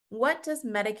What does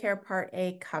Medicare Part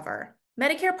A cover?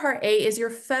 Medicare Part A is your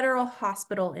federal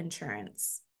hospital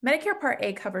insurance. Medicare Part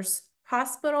A covers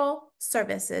hospital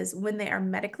services when they are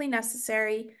medically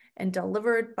necessary and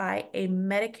delivered by a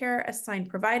Medicare assigned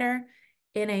provider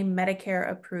in a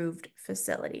Medicare approved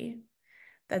facility.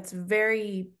 That's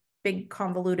very big,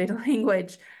 convoluted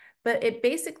language, but it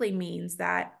basically means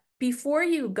that before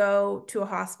you go to a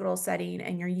hospital setting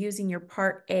and you're using your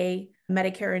Part A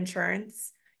Medicare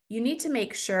insurance, you need to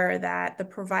make sure that the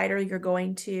provider you're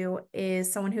going to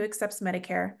is someone who accepts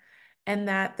Medicare and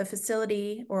that the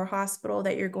facility or hospital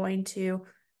that you're going to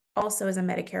also is a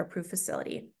Medicare approved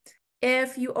facility.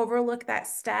 If you overlook that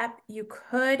step, you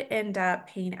could end up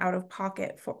paying out of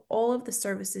pocket for all of the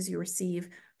services you receive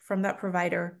from that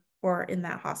provider or in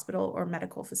that hospital or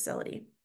medical facility.